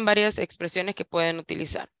 Ahí tienen varias expresiones que pueden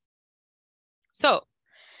utilizar. So,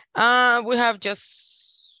 we have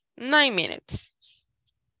just 9 minutes.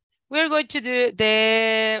 We're going to do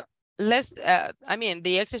the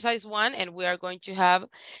the exercise 1, and we are going to have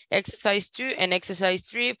exercise 2 and exercise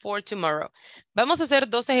 3 for tomorrow. Vamos a hacer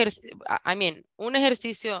un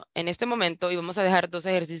ejercicio en este momento y vamos a dejar 2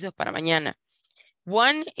 ejercicios para mañana.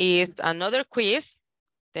 One is another quiz.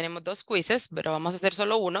 Tenemos 2 quizzes, pero vamos a hacer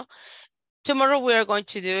solo uno. Tomorrow we are going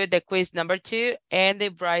to do the quiz number 2 and the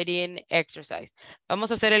writing exercise. Vamos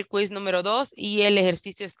a hacer el quiz número 2 y el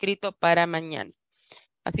ejercicio escrito para mañana.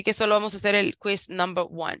 Así que solo vamos a hacer el quiz number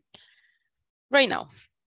 1 right now.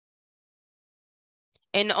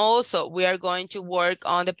 And also we are going to work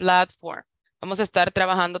on the platform. Vamos a estar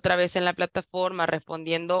trabajando otra vez en la plataforma,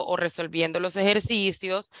 respondiendo o resolviendo los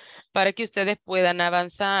ejercicios para que ustedes puedan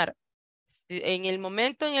avanzar. En el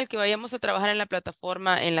momento en el que vayamos a trabajar en la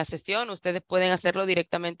plataforma, en la sesión, ustedes pueden hacerlo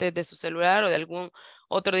directamente desde su celular o de algún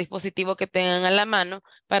otro dispositivo que tengan a la mano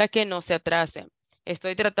para que no se atrasen.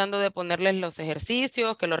 Estoy tratando de ponerles los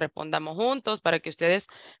ejercicios, que los respondamos juntos para que ustedes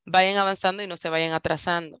vayan avanzando y no se vayan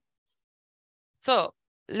atrasando. So,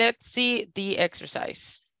 let's see the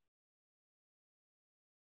exercise.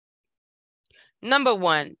 Number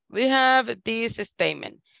 1, we have this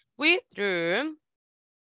statement. We threw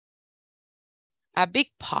a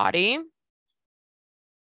big party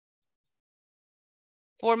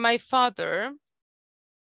for my father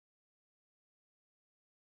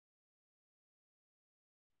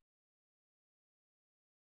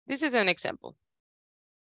This is an example.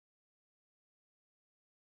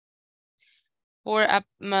 For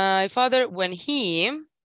my father when he,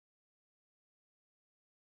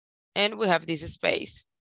 and we have this space.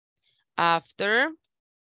 After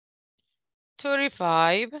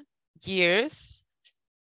 35 years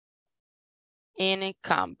in a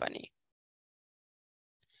company.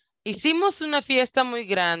 Hicimos una fiesta muy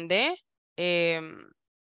grande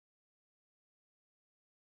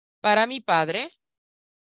para mi padre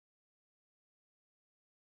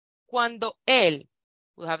cuando él,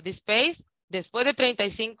 we have this space, después de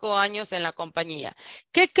 35 años en la compañía.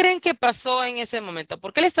 ¿Qué creen que pasó en ese momento?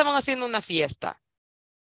 ¿Por qué le estaban haciendo una fiesta?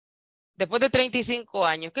 Después de 35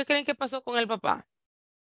 años, ¿qué creen que pasó con el papá?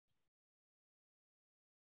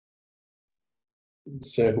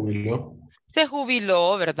 Se jubiló. Se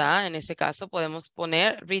jubiló, ¿verdad? En ese caso podemos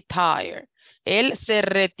poner retire. Él se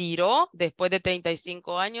retiró después de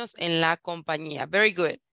 35 años en la compañía. Very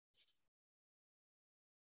good.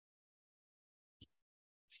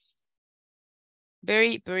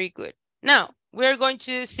 Very, very good. Now, we're going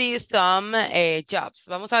to see some jobs.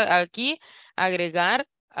 Vamos a aquí agregar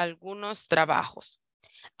algunos trabajos.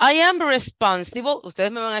 I am responsible.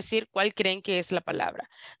 Ustedes me van a decir cuál creen que es la palabra.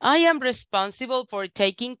 I am responsible for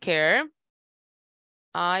taking care.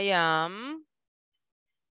 I am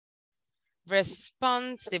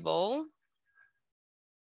responsible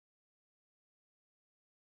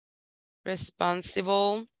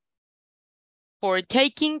for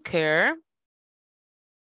taking care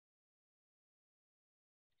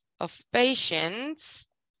of patients.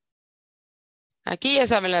 Aquí ya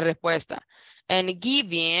saben la respuesta. And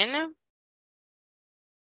giving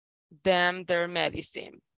them their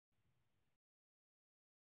medicine.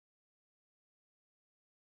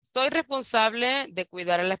 Soy responsable de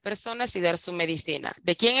cuidar a las personas y dar su medicina.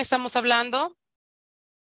 ¿De quién estamos hablando?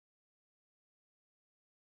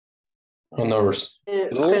 A nurse.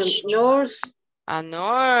 Nurse. A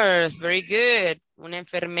nurse. Very good. Una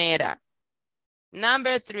enfermera.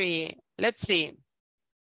 Number 3. Let's see.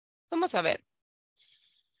 Vamos a ver.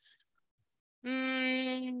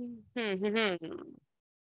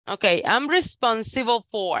 Okay, I'm responsible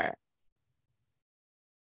for.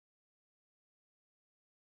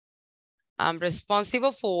 I'm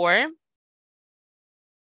responsible for.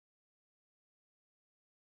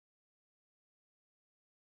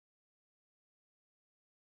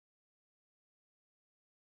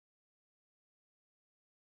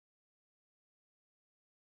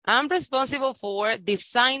 I'm responsible for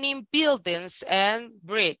designing buildings and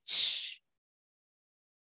bridge.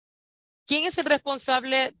 ¿Quién es el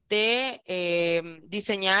responsable de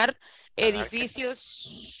diseñar edificios?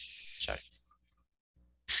 Sorry.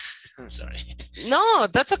 Sorry. No,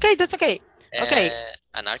 that's okay, that's okay. Okay.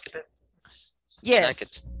 An architect? Yes. An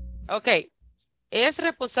architect. Okay. Es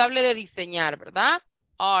responsable de diseñar, ¿verdad?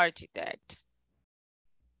 Architect.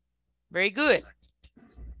 Very good.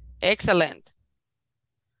 Excellent.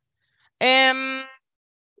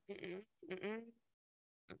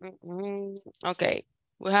 Okay.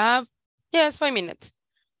 We have, yes, 5 minutes.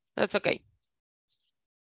 That's okay.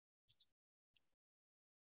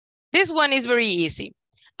 This one is very easy.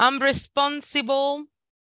 I'm responsible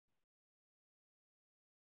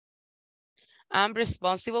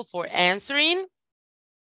for answering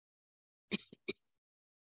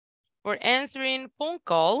for answering phone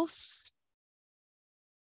calls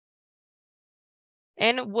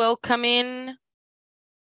and welcoming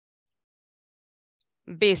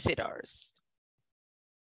visitors.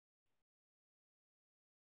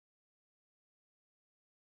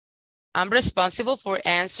 I'm responsible for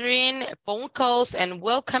answering phone calls and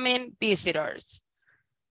welcoming visitors.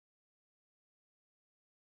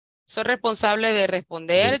 Soy responsable de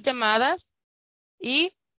responder llamadas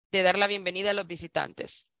y de dar la bienvenida a los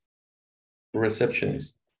visitantes.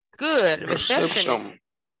 Receptionist. Good. Receptionist. Reception.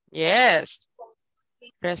 Yes.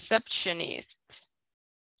 Receptionist.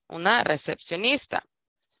 Una recepcionista.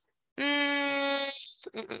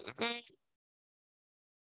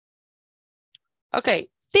 Ok.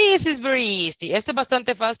 This is very easy. Este es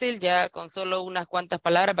bastante fácil. Ya con solo unas cuantas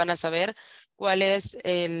palabras van a saber cuál es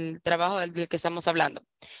el trabajo del que estamos hablando.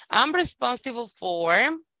 I'm responsible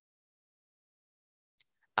for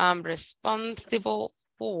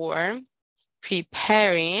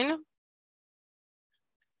preparing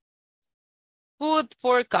food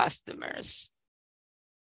for customers.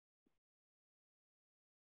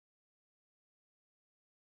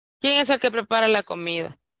 ¿Quién es el que prepara la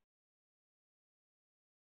comida?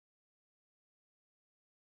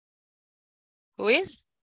 Who is?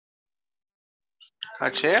 A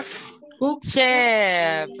chef.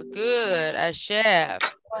 Chef. Good. A chef.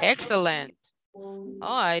 Excellent. Oh,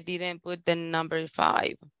 I didn't put the number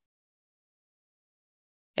 5.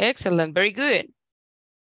 Excellent. Very good.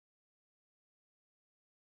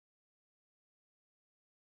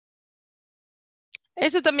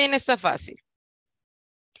 Eso también está fácil.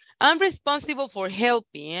 I'm responsible for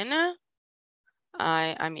helping.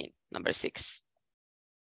 I mean, number 6.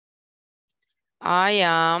 I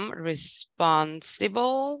am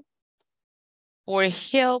responsible for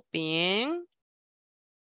helping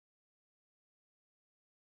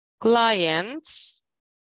clients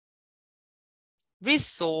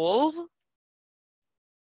resolve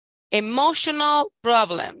emotional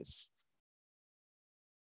problems.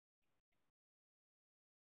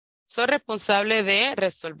 Soy responsable de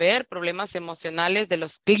resolver problemas emocionales de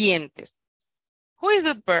los clientes. Who is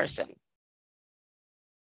that person?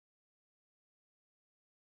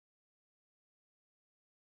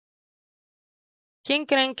 ¿Quién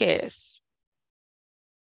creen que es?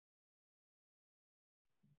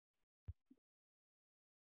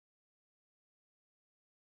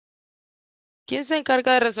 ¿Quién se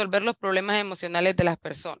encarga de resolver los problemas emocionales de las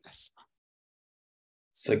personas?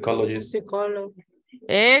 Psychologist. Psicólogo.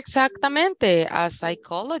 Exactamente, a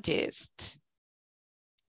psychologist.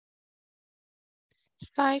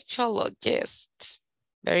 Psychologist.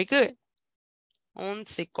 Very good. Un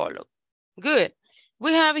psicólogo. Good.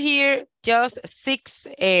 We have here just 6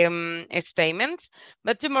 statements,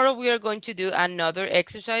 but tomorrow we are going to do another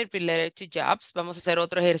exercise related to jobs. Vamos a hacer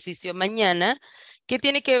otro ejercicio mañana que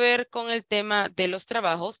tiene que ver con el tema de los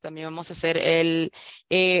trabajos. También vamos a hacer el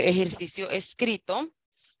ejercicio escrito.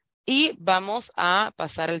 Y vamos a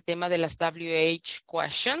pasar al tema de las WH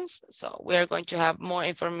questions. So we are going to have more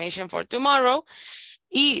information for tomorrow.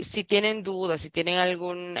 Y si tienen dudas, si tienen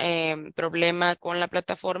algún problema con la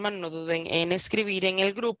plataforma, no duden en escribir en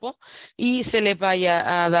el grupo y se les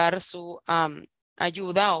vaya a dar su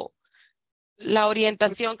ayuda o la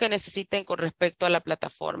orientación que necesiten con respecto a la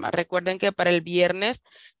plataforma. Recuerden que para el viernes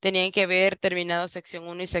tenían que haber terminado sección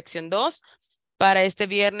 1 y sección 2. Para este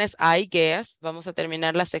viernes, I guess, vamos a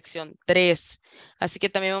terminar la sección 3. Así que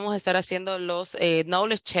también vamos a estar haciendo los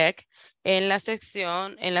knowledge check en la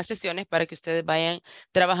sesiones para que ustedes vayan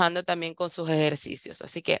trabajando también con sus ejercicios.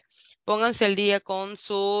 Así que pónganse al día con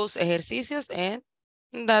sus ejercicios and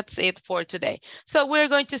that's it for today. So we're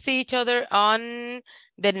going to see each other on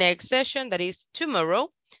the next session, that is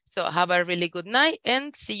tomorrow. So have a really good night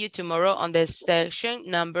and see you tomorrow on the session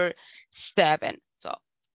number 7. So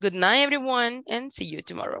good night, everyone, and see you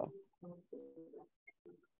tomorrow.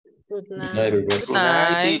 Good Good night, night. everybody. Good Good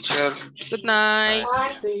night, night. teacher. Good night.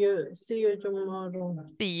 See you tomorrow.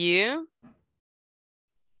 See you.